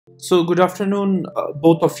So good afternoon,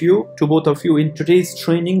 both of you. To both of you, in today's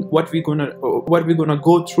training, what we're gonna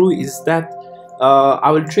go through is that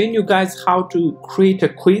I will train you guys how to create a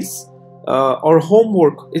quiz or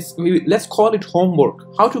homework. Let's call it homework.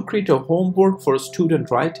 How to create a homework for a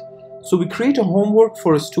student, right? So we create a homework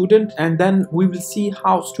for a student, and then we will see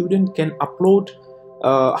how student can upload,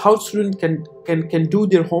 how student can do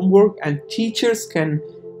their homework, and teachers can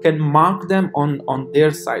mark them on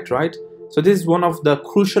their side, right? So this is one of the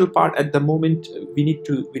crucial part at the moment. We need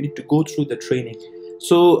to go through the training.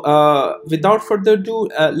 So without further ado,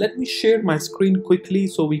 let me share my screen quickly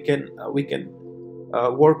so we can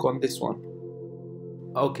work on this one.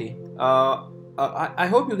 Okay. I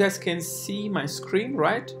hope you guys can see my screen,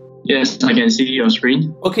 right? Yes, I can see your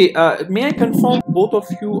screen. Okay. May I confirm both of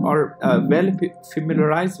you are well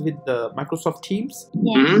familiarized with the Microsoft Teams?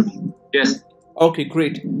 Yeah. Yes. Okay,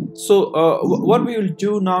 great. So what we will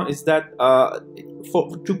do now is that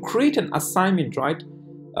to create an assignment, right?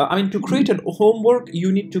 To create an homework,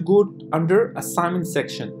 you need to go under assignment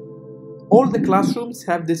section. All the classrooms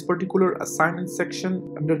have this particular assignment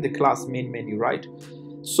section under the class main menu, right?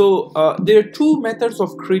 So there are two methods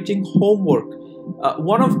of creating homework.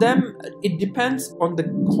 One of them, it depends on the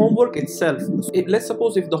homework itself. Let's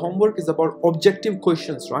suppose if the homework is about objective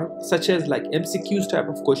questions, right? Such as like MCQs type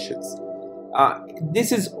of questions.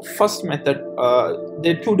 This is first method.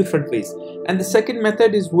 There are two different ways, and the second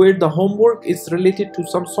method is where the homework is related to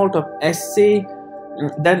some sort of essay.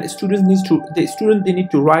 Then they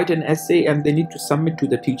need to write an essay and they need to submit to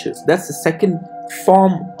the teachers. That's the second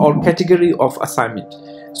form or category of assignment.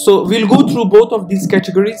 So we'll go through both of these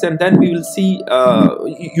categories, and then we will see,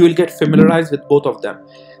 you will get familiarized with both of them.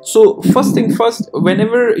 So first thing first,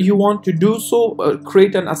 whenever you want to do so,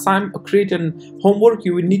 create an homework,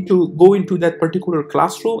 you will need to go into that particular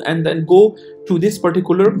classroom and then go to this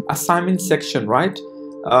particular assignment section, right?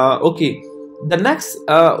 Okay. The next,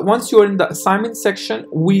 once you are in the assignment section,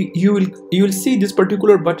 you will see this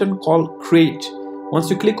particular button called create. Once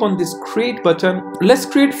you click on this create button, let's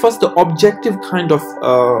create first the objective kind of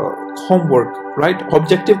homework, right?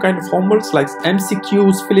 Objective kind of homeworks like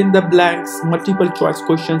MCQs, fill in the blanks, multiple choice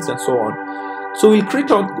questions, and so on. So we'll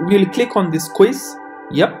click on this quiz.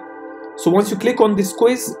 Yep. So once you click on this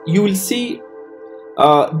quiz, you will see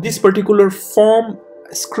this particular form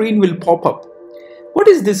screen will pop up. What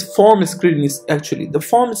is this form screen? Is actually the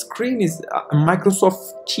form screen is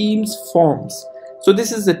Microsoft Teams forms. So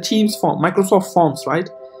this is the Teams form, Microsoft Forms, right?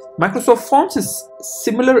 Microsoft Forms is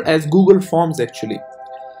similar as Google Forms actually.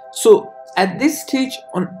 So at this stage,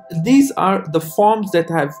 these are the forms that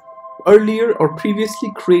have earlier or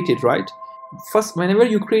previously created, right? First, whenever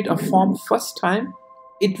you create a form first time,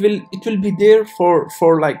 it will be there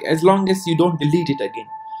for like as long as you don't delete it again.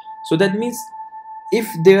 So that means if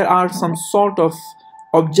there are some sort of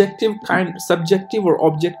subjective or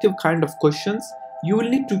objective kind of questions, you will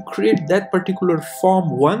need to create that particular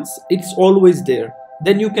form once. It's always there.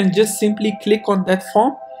 Then you can just simply click on that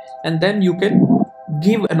form, and then you can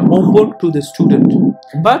give an homework to the student.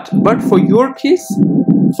 But for your case,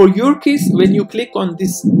 when you click on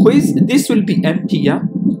this quiz, this will be empty. Yeah,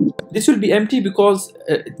 this will be empty because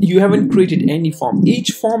you haven't created any form.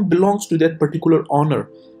 Each form belongs to that particular owner.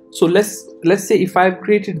 So let's say if I've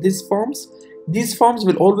created these forms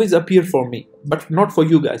will always appear for me, but not for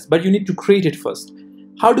you guys. But you need to create it first.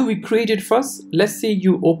 How do we create it first? Let's say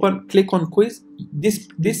you click on quiz. This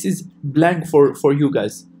is blank for you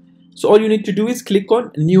guys. So all you need to do is click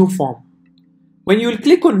on new form. When you will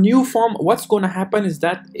click on new form, what's going to happen is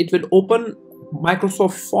that it will open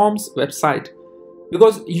Microsoft Forms website.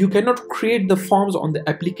 Because you cannot create the forms on the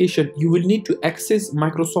application, you will need to access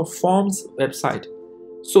Microsoft Forms website.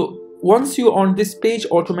 So once you're on this page,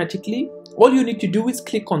 automatically all you need to do is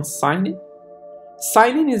click on sign in.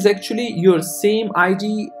 Sign in is actually your same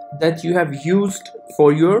ID that you have used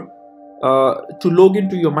for your to log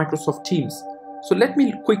into your Microsoft Teams. So let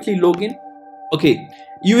me quickly log in. Okay,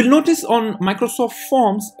 you will notice on Microsoft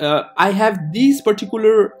Forms, I have these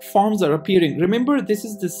particular forms are appearing. Remember, this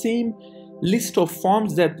is the same list of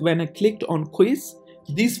forms that when I clicked on quiz,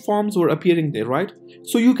 these forms were appearing there, right?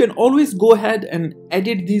 So you can always go ahead and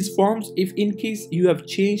edit these forms if in case you have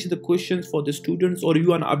changed the questions for the students, or you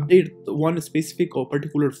want to update one specific or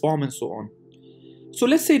particular form and so on. So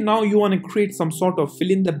let's say now you want to create some sort of fill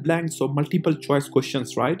in the blanks or multiple choice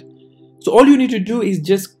questions, right? So all you need to do is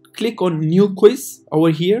just click on new quiz over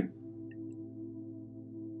here.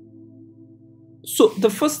 So the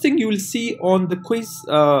first thing you will see on the quiz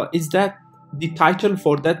is that the title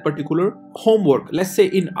for that particular homework. Let's say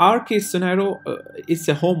in our case scenario, it's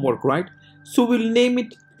a homework, right? So we'll name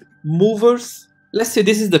it movers let's say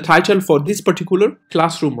this is the title for this particular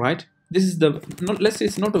classroom, right? This is the, let's say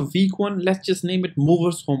it's not a weak one, let's just name it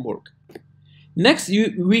movers homework. Next,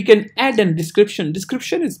 we can add a description.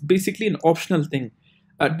 Description is basically an optional thing.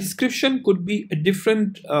 Description could be a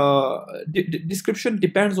different, description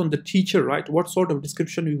depends on the teacher, right? What sort of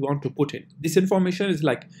description we want to put in. This information is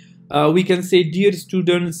like, we can say, dear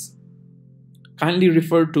students, kindly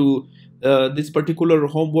refer to this particular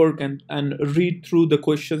homework and read through the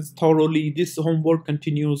questions thoroughly. This homework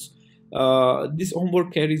continues, this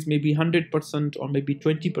homework carries maybe 100% or maybe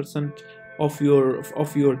 20% of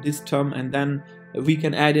your this term, and then we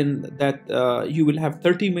can add in that you will have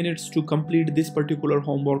 30 minutes to complete this particular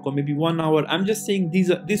homework, or maybe 1 hour. I'm just saying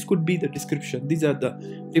this could be the description. These are the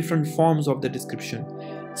different forms of the description.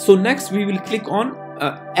 So next we will click on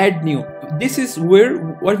add new. This is where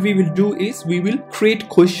what we will do is we will create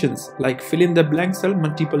questions like fill in the blank cell,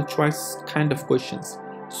 multiple choice kind of questions.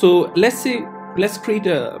 So let's create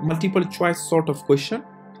a multiple choice sort of question.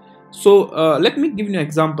 So let me give you an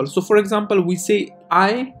example. So for example, we say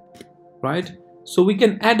I, right? So we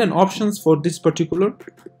can add an options for this particular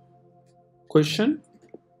question,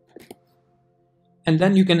 and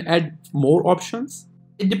then you can add more options.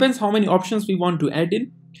 It depends how many options we want to add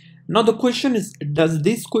in. Now the question is, does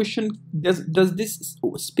this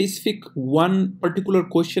specific one particular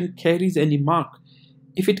question carries any mark?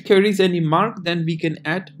 If it carries any mark, then we can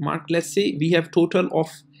add mark. Let's say we have total of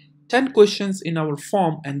 10 questions in our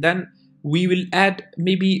form, and then we will add,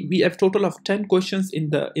 maybe we have total of 10 questions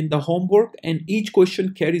in the homework, and each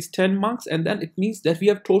question carries 10 marks, and then it means that we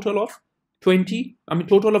have total of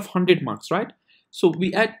 100 marks, right? So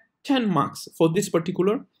we add 10 marks for this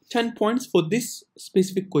particular, 10 points for this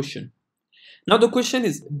specific question. Now the question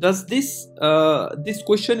is, does this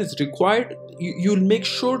question is required? You'll make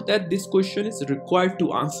sure that this question is required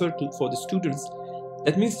to answer for the students.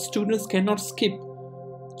 That means students cannot skip.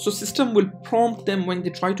 So system will prompt them when they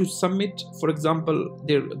try to submit, for example,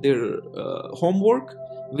 their homework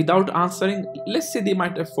without answering. Let's say they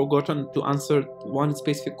might have forgotten to answer one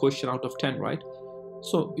specific question out of 10, right?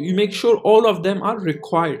 So you make sure all of them are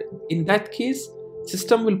required. In that case,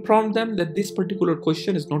 system will prompt them that this particular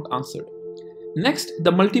question is not answered. Next,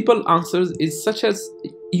 the multiple answers is such as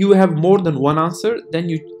you have more than one answer, then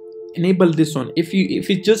you enable this one. If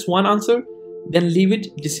it's just one answer, then leave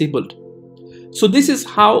it disabled. So this is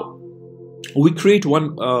how we create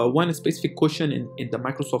one specific question in the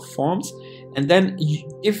Microsoft Forms, and then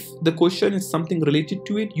if the question is something related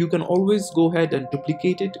to it, you can always go ahead and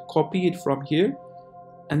duplicate it, copy it from here,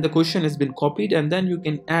 and the question has been copied, and then you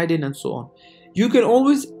can add in and so on. You can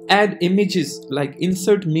always add images like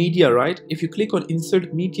insert media, right? If you click on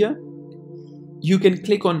insert media, you can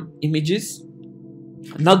click on images.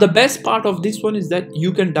 Now the best part of this one is that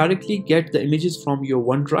you can directly get the images from your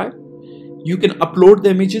OneDrive. You can upload the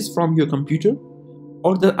images from your computer,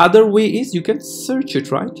 or the other way is you can search it,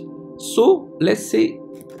 right? So let's say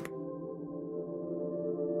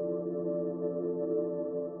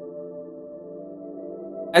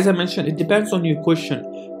as I mentioned, it depends on your question.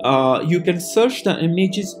 You can search the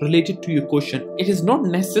images related to your question. It is not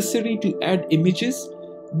necessary to add images,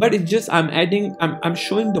 but it's just I'm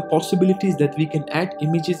showing the possibilities that we can add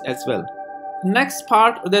images as well. Next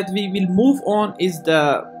part that we will move on is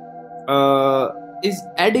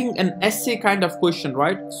adding an essay kind of question,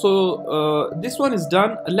 right? So this one is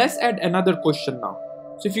done. Let's add another question now.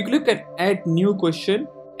 So if you click at add new question,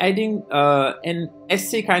 adding an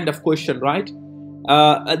essay kind of question, right?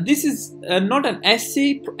 This is not an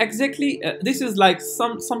essay exactly. This is like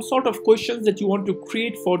some sort of questions that you want to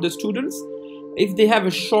create for the students if they have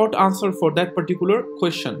a short answer for that particular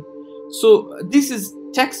question. So this is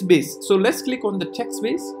text based. So let's click on the text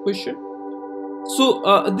based question. So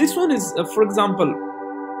this one is, for example,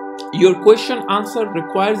 your question answer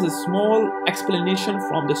requires a small explanation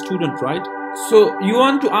from the student, right? So you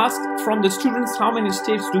want to ask from the students how many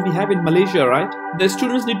states do we have in Malaysia, right? The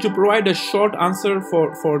students need to provide a short answer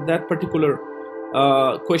for that particular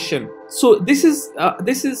question. So this is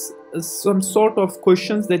some sort of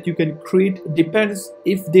questions that you can create. Depends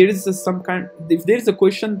if there is a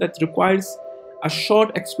question that requires a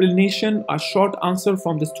short explanation, a short answer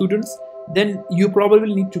from the students, then you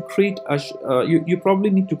probably need to create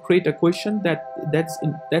a question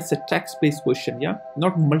that's a text-based question. Yeah,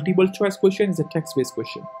 not multiple choice question, is a text-based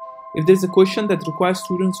question. If there's a question that requires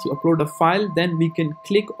students to upload a file, then we can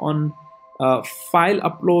click on file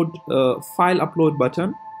upload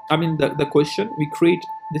button. I mean the question, we create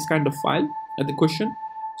this kind of file at the question.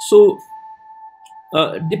 So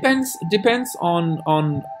depends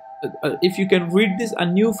on if you can read this. A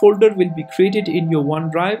new folder will be created in your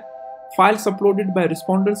OneDrive Files uploaded by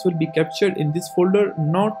responders will be captured in this folder.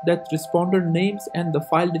 Note that responder names and the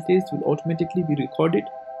file details will automatically be recorded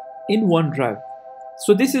in OneDrive.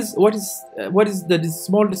 So this is what is the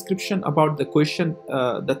small description about the question.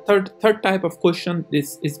 The third type of question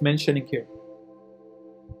is mentioning here.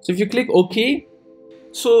 So if you click OK,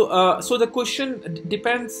 so the question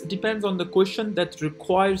depends on the question that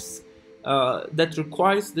requires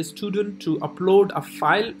the student to upload a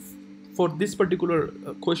file for this particular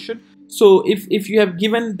question. So if you have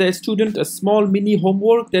given the student a small mini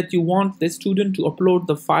homework that you want the student to upload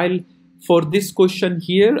the file for this question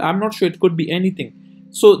here, I'm not sure, it could be anything.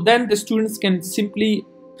 So then the students can simply,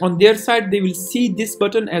 on their side, they will see this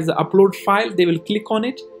button as an upload file. They will click on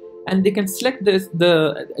it and they can select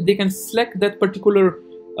that particular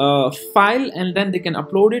file, and then they can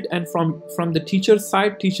upload it, and from the teacher's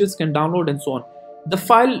side, teachers can download and so on. The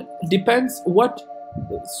file depends what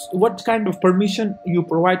kind of permission you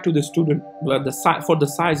provide to the student for the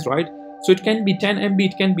size, right? So it can be 10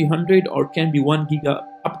 MB, it can be 100, or it can be 1 giga,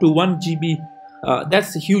 up to 1 GB.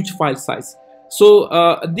 That's a huge file size. So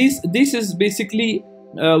this is basically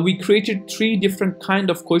we created 3 different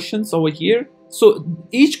kind of questions over here. So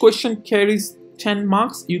each question carries 10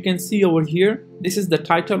 marks. You can see over here, this is the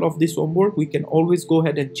title of this homework. We can always go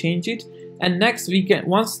ahead and change it, and next we can,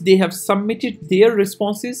 once they have submitted their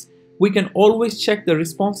responses, we can always check the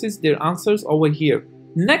responses, their answers over here.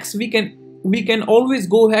 Next we can always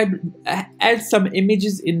go ahead, add some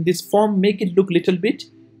images in this form, make it look little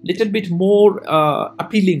bit more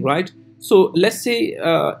appealing, right? So let's say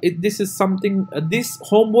this is something, this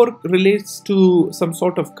homework relates to some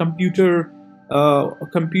sort of computer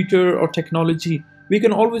or technology. We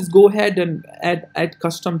can always go ahead and add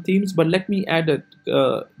custom themes, but let me add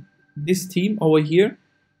this theme over here.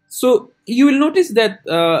 So you will notice that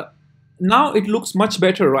now it looks much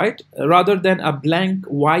better, right? Rather than a blank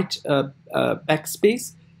white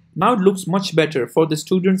backspace, now it looks much better for the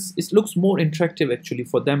students. It looks more interactive actually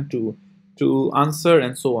for them to answer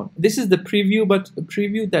and so on. This is the preview, but a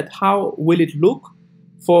preview that how will it look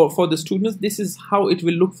for the students. This is how it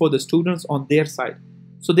will look for the students on their side.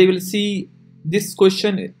 So they will see this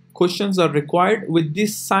questions are required. With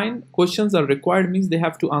this sign, questions are required means they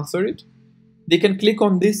have to answer it. They can click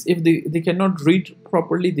on this. If they cannot read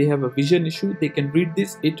properly, they have a vision issue, they can read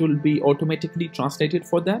this. It will be automatically translated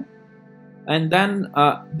for them. And then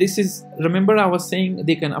this is, remember I was saying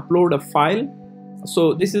they can upload a file.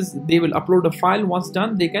 So this is, they will upload a file. Once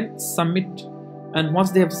done, they can submit, and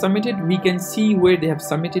once they have submitted, we can see where they have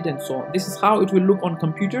submitted and so on. This is how it will look on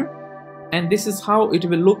computer, and this is how it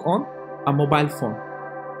will look on a mobile phone.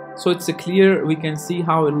 So it's a clear, we can see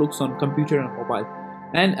how it looks on computer and mobile.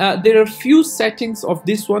 And there are few settings of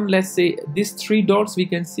this one. Let's say these 3 dots we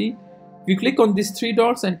can see. If you click on these 3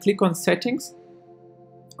 dots and click on settings,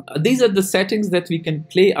 these are the settings that we can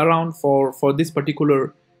play around for this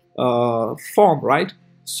particular form, right?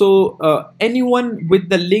 So anyone with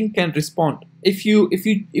the link can respond. If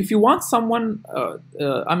you want someone,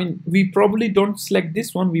 I mean, we probably don't select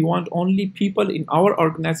this one. We want only people in our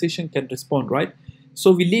organization can respond, right?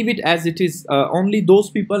 So we leave it as it is. Only those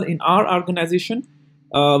people in our organization,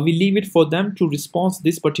 we leave it for them to respond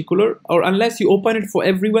this particular, or unless you open it for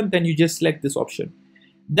everyone, then you just select this option.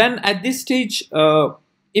 Then at this stage,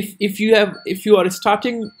 if you are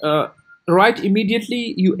starting right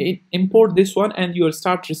immediately, you import this one and you are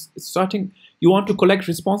starting, you want to collect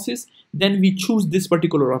responses, then we choose this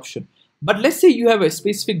particular option. But let's say you have a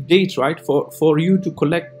specific date, right, for you to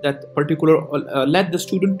collect that particular, let the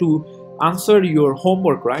student to answer your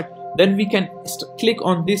homework, right? Then we can click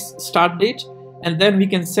on this start date, and then we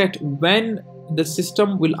can set when the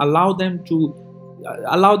system will allow them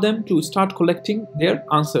to start collecting their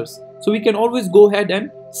answers. So we can always go ahead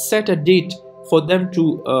and set a date for them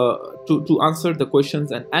to answer the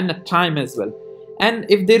questions, and a time as well. And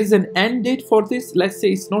if there is an end date for this, let's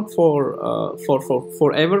say it's not for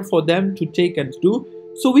forever for them to take and do,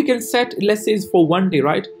 so we can set, let's say it's for 1 day,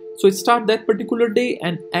 right? So it start that particular day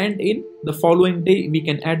and end in the following day. We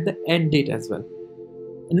can add the end date as well.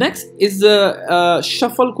 Next is the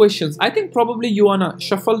shuffle questions. I think probably you wanna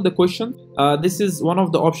shuffle the question. This is one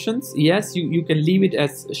of the options. Yes, you can leave it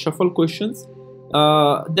as shuffle questions.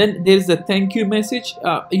 Then there's a thank you message.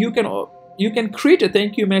 You can create a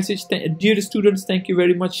thank you message. Dear students, thank you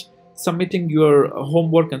very much submitting your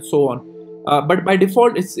homework and so on. But by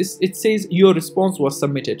default, it says your response was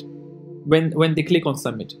submitted when they click on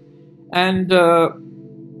submit. And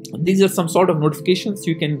these are some sort of notifications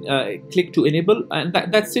you can click to enable, and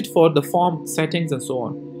that's it for the form settings and so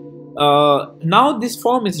on. Now this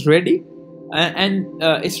form is ready. and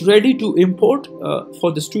it's ready to import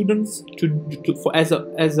for the students as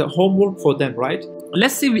a homework for them, right?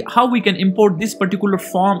 Let's see how we can import this particular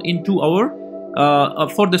form into our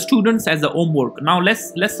for the students as a homework. Now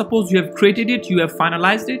let's suppose you have created it, you have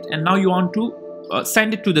finalized it, and now you want to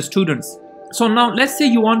send it to the students. So now let's say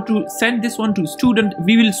you want to send this one to student.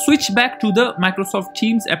 We will switch back to the Microsoft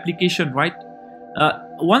Teams application, right?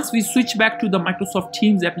 Once we switch back to the Microsoft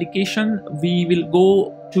Teams application, we will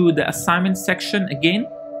go to the assignment section again.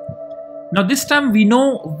 Now this time we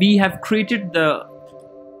know we have created the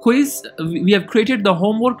quiz, we have created the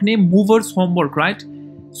homework name Movers Homework, right?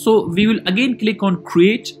 So we will again click on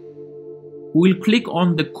create, we'll click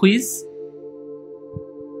on the quiz.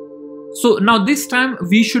 So now this time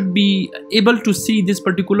we should be able to see this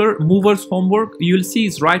particular Movers Homework. You'll see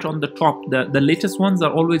it's right on the top. The latest ones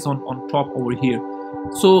are always on top over here.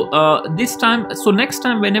 So this time, so next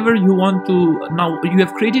time whenever you want to, now you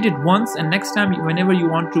have created it once, and next time whenever you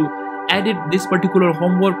want to edit this particular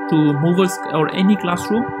homework to Movers or any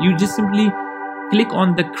classroom, you just simply click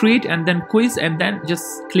on the create and then quiz, and then just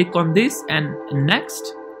click on this and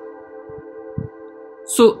next.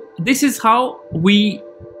 So this is how we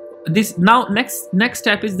now next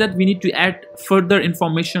step is that we need to add further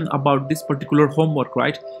information about this particular homework,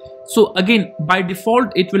 right? So again, by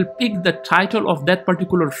default it will pick the title of that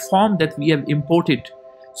particular form that we have imported.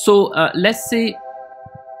 So let's say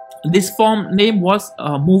this form name was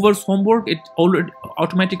Movers Homework. It already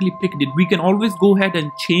automatically picked it. We can always go ahead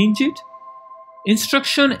and change it.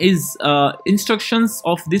 Instruction is instructions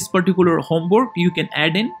of this particular homework you can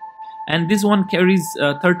add in, and this one carries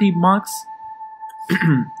 30 marks.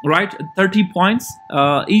 Right, 30 points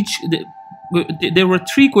each. There were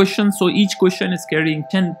 3 questions, so each question is carrying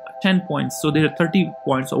 10 points, so there are 30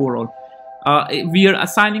 points overall. We are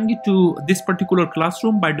assigning it to this particular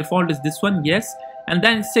classroom. By default is this one, yes, and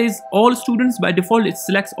then it says all students. By default it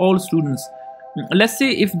selects all students. Let's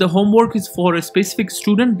say if the homework is for a specific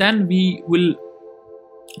student, then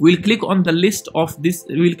we'll click on the list of this,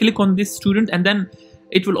 we'll click on this student, and then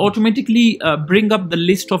it will automatically bring up the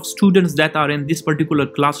list of students that are in this particular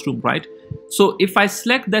classroom, right? So if I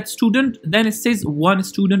select that student, then it says one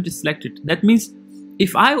student is selected. That means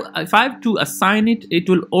if I have to assign it, it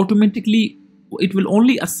will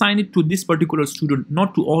only assign it to this particular student,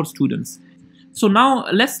 not to all students. So now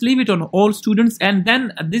let's leave it on all students, and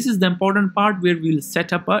then this is the important part where we'll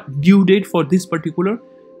set up a due date for this particular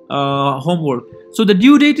homework. So the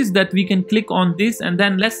due date is that we can click on this, and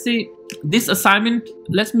then let's say this assignment,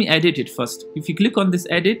 let me edit it first. If you click on this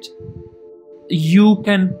edit, you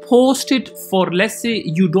can post it for, let's say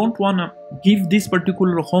you don't want to give this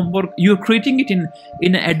particular homework, you're creating it in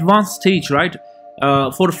an advanced stage, right,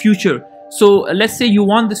 for future. So let's say you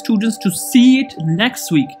want the students to see it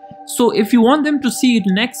next week. So if you want them to see it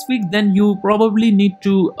next week, then you probably need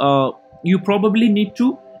to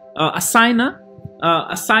assign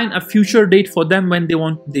a future date for them when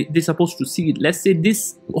they're supposed to see it. Let's say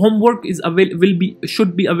this homework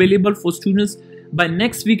should be available for students by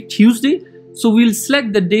next week Tuesday. So we'll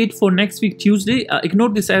select the date for next week Tuesday. Ignore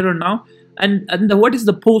this error now. And what is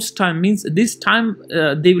the post time? Means this time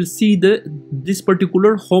they will see this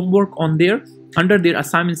particular homework on there under their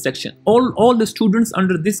assignment section. All the students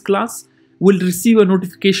under this class will receive a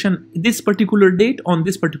notification this particular date on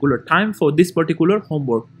this particular time for this particular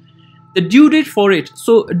homework. The due date for it,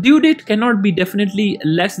 so due date cannot be definitely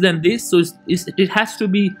less than this, so it has to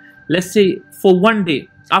be, let's say, for 1 day.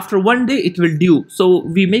 After 1 day it will due, so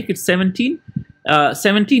we make it 17.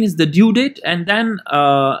 17 is the due date, and then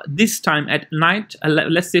this time at night,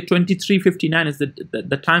 let's say 23:59 is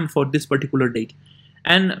the time for this particular date.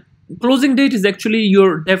 And closing date is actually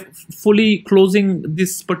you're fully closing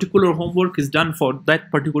this particular homework is done for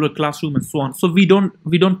that particular classroom and so on. So we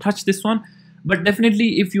don't touch this one. But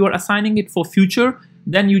definitely if you are assigning it for future,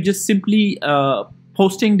 then you just simply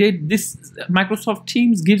posting date. This Microsoft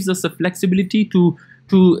Teams gives us a flexibility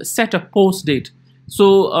to set a post date.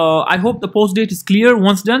 So I hope the post date is clear.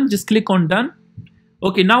 Once done, just click on done.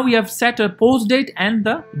 Okay, now we have set a post date and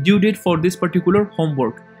the due date for this particular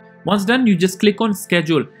homework. Once done, you just click on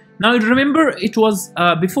schedule. Now remember, it was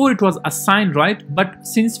before it was assigned, right? But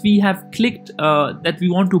since we have clicked that we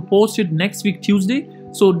want to post it next week Tuesday,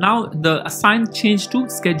 so now the assign changed to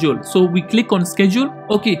schedule. So we click on schedule.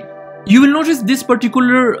 Okay, you will notice this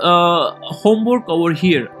particular homework over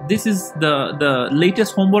here. This is the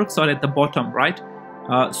latest homeworks are at the bottom, right?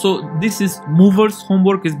 So this is Movers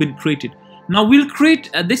Homework has been created. Now we'll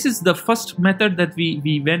create, this is the first method that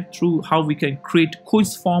we went through, how we can create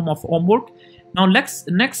quiz form of homework. Now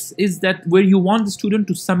next is that where you want the student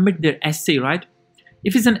to submit their essay, right?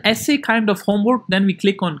 If it's an essay kind of homework, then we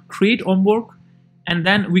click on create homework, and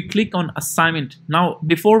then we click on assignment. Now,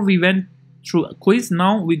 before we went through a quiz,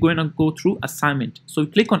 now we're going to go through assignment. So we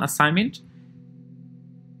click on assignment.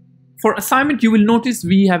 For assignment, you will notice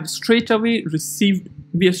we have straight away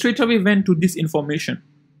went to this information.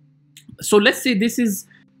 So let's say this is,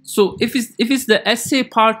 so if it's the essay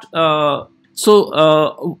part, what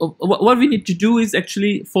we need to do is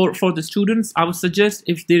actually for the students, I would suggest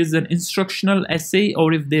if there is an instructional essay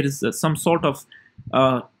or if there is some sort of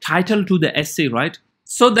title to the essay, right?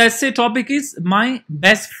 So the essay topic is my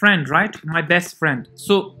best friend, right? My best friend.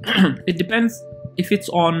 So it depends if it's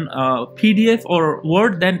on PDF or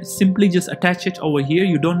Word, then simply just attach it over here.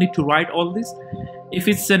 You don't need to write all this. If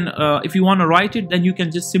it's if you want to write it, then you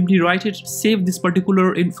can just simply write it, save this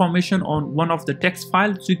particular information on one of the text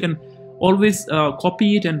files, so you can always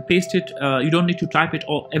copy it and paste it. You don't need to type it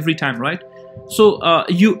every time, right? So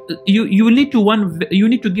you need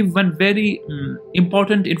to give one very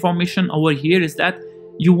important information over here, is that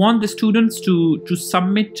you want the students to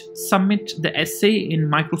submit the essay in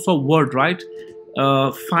Microsoft Word, right?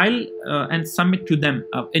 File and submit to them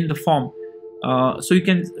in the form. So you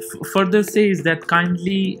can further say is that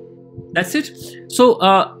kindly, that's it. So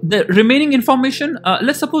the remaining information,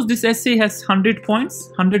 let's suppose this essay has 100 points,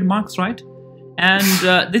 100 marks, right?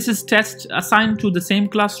 And this is test assigned to the same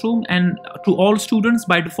classroom and to all students.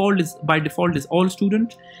 By default is all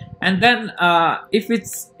student. And then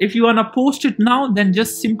if you wanna post it now, then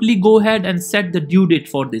just simply go ahead and set the due date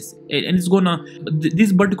for this, and it's gonna,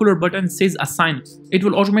 this particular button says assign. It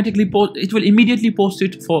will automatically post, it will immediately post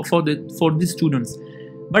it for the students.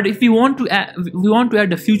 But if we want to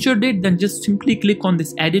add a future date, then just simply click on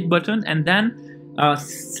this edit button and then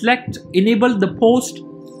select enable the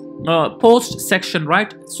post section,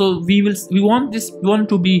 right? So we want this one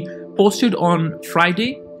to be posted on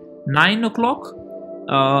Friday 9 o'clock,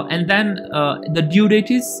 and then the due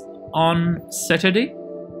date is on Saturday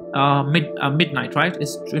midnight, right?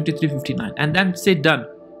 It's 23:59, and then say done.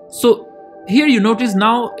 So here you notice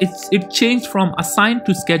now it changed from assigned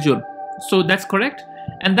to schedule, so that's correct.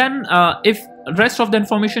 And then if rest of the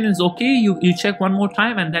information is okay, you check one more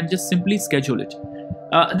time and then just simply schedule it.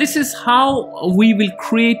 This is how we will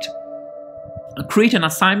create an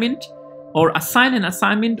assignment, or assign an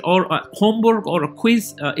assignment, or a homework, or a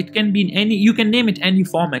quiz. It can be in any, you can name it any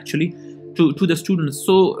form actually, to the students.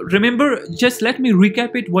 So remember, just let me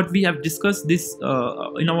recap it what we have discussed this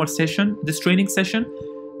in our session, this training session.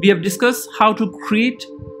 We have discussed how to create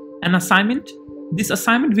an assignment. This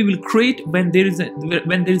assignment we will create when there is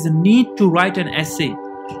a need to write an essay,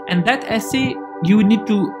 and that essay you need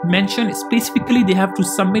to mention specifically. They have to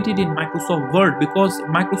submit it in Microsoft Word, because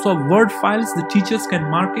Microsoft Word files, the teachers can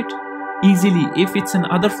mark it easily. If it's in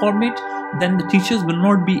other format, then the teachers will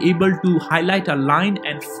not be able to highlight a line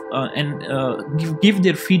and give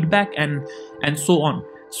their feedback and so on.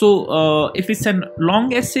 So if it's a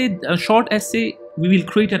long essay, a short essay, we will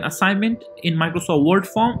create an assignment in Microsoft Word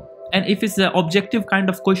form. And if it's the objective kind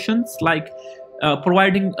of questions, like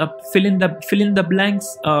providing fill in the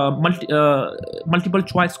blanks, multiple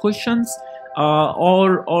choice questions,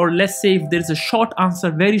 or let's say if there's a short answer,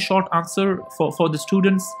 very short answer for the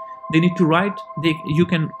students they need to write, you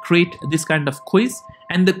can create this kind of quiz.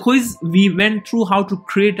 And the quiz, we went through how to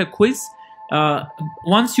create a quiz.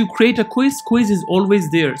 Once you create a quiz is always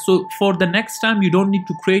there. So for the next time, you don't need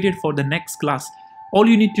to create it for the next class. All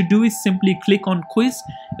you need to do is simply click on quiz.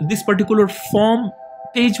 This particular form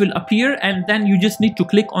page will appear, and then you just need to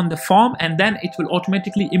click on the form, and then it will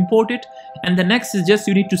automatically import it. And the next is just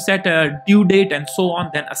you need to set a due date and so on,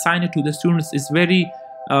 then assign it to the students. Is very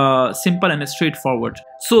simple and straightforward.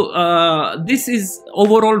 So this is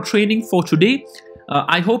overall training for today.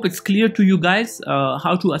 I hope it's clear to you guys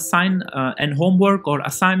how to assign an homework or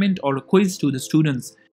assignment or a quiz to the students.